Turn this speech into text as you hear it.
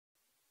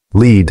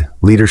LEED,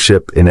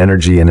 Leadership in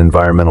Energy and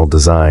Environmental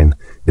Design,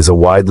 is a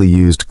widely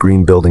used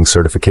green building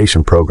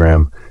certification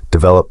program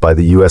developed by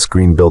the U.S.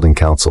 Green Building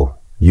Council,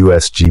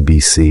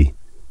 USGBC.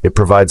 It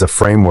provides a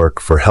framework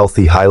for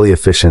healthy, highly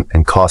efficient,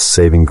 and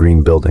cost-saving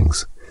green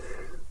buildings.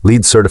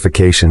 LEED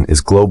certification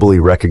is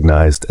globally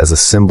recognized as a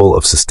symbol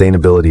of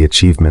sustainability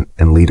achievement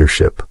and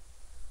leadership.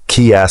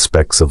 Key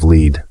aspects of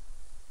LEED.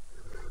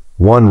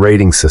 1.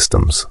 Rating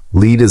systems.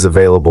 LEED is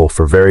available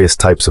for various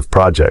types of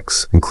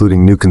projects,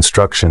 including new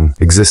construction,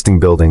 existing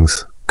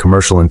buildings,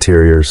 commercial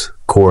interiors,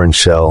 core and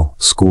shell,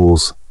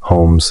 schools,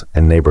 homes,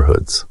 and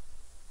neighborhoods.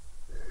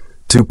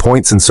 2.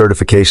 Points and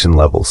certification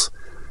levels.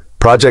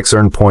 Projects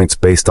earn points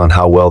based on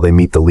how well they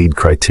meet the LEED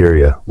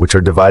criteria, which are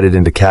divided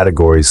into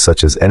categories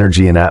such as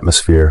energy and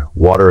atmosphere,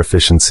 water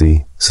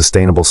efficiency,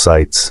 sustainable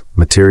sites,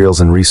 materials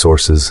and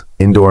resources,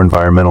 indoor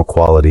environmental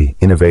quality,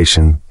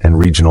 innovation, and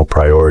regional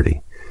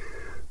priority.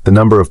 The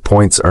number of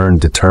points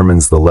earned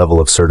determines the level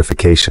of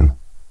certification.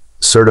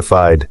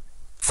 Certified,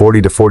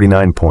 40 to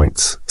 49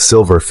 points,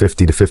 silver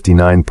 50 to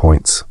 59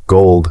 points,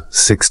 gold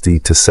 60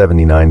 to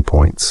 79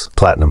 points,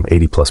 platinum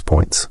 80 plus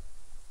points.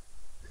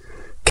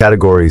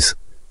 Categories.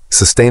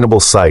 Sustainable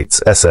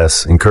Sites,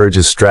 SS,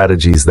 encourages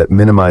strategies that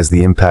minimize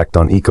the impact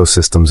on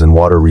ecosystems and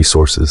water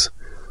resources.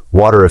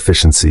 Water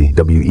Efficiency,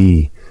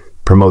 WE,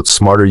 promotes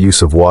smarter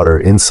use of water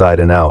inside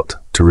and out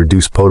to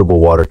reduce potable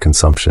water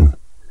consumption.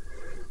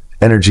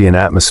 Energy and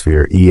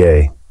Atmosphere,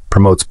 EA,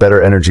 promotes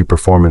better energy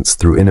performance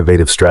through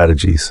innovative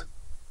strategies.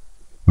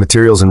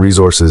 Materials and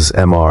Resources,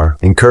 MR,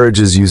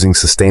 encourages using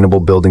sustainable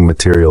building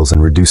materials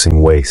and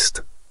reducing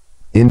waste.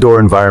 Indoor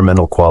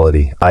Environmental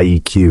Quality,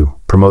 IEQ,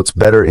 promotes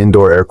better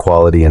indoor air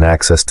quality and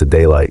access to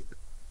daylight.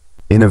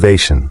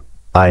 Innovation,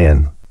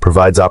 IN,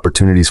 provides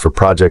opportunities for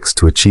projects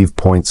to achieve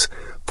points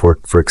for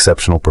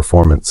exceptional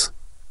performance.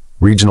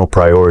 Regional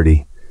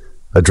Priority,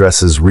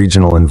 addresses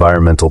regional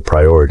environmental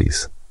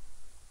priorities.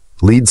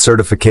 LEED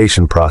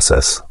certification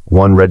process.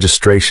 1.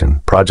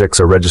 Registration.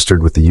 Projects are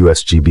registered with the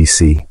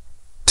USGBC.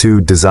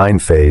 2. Design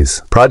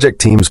phase.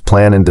 Project teams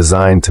plan and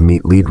design to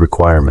meet LEED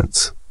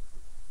requirements.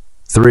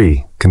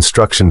 3.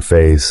 Construction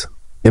phase.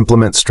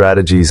 Implement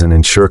strategies and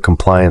ensure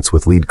compliance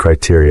with LEED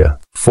criteria.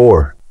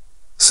 4.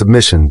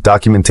 Submission.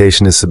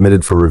 Documentation is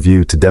submitted for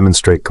review to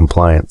demonstrate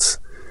compliance.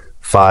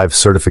 5.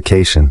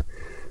 Certification.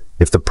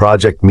 If the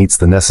project meets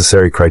the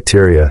necessary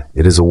criteria,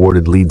 it is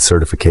awarded LEED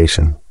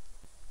certification.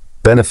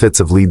 Benefits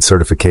of LEED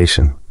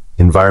certification.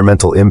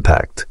 Environmental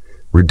impact,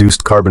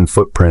 reduced carbon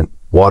footprint,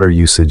 water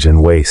usage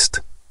and waste,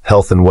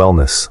 health and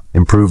wellness,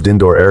 improved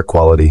indoor air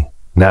quality,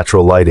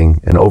 natural lighting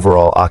and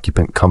overall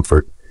occupant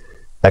comfort,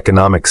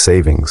 economic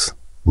savings,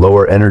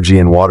 lower energy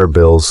and water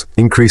bills,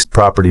 increased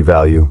property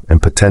value,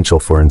 and potential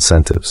for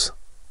incentives.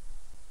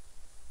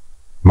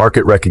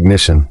 Market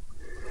recognition.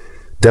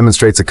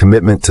 Demonstrates a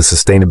commitment to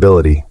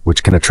sustainability,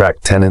 which can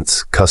attract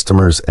tenants,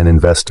 customers, and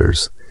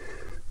investors.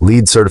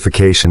 LEED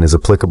certification is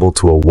applicable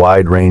to a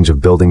wide range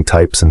of building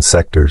types and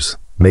sectors,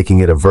 making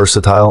it a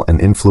versatile and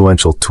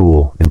influential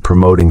tool in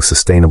promoting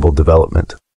sustainable development.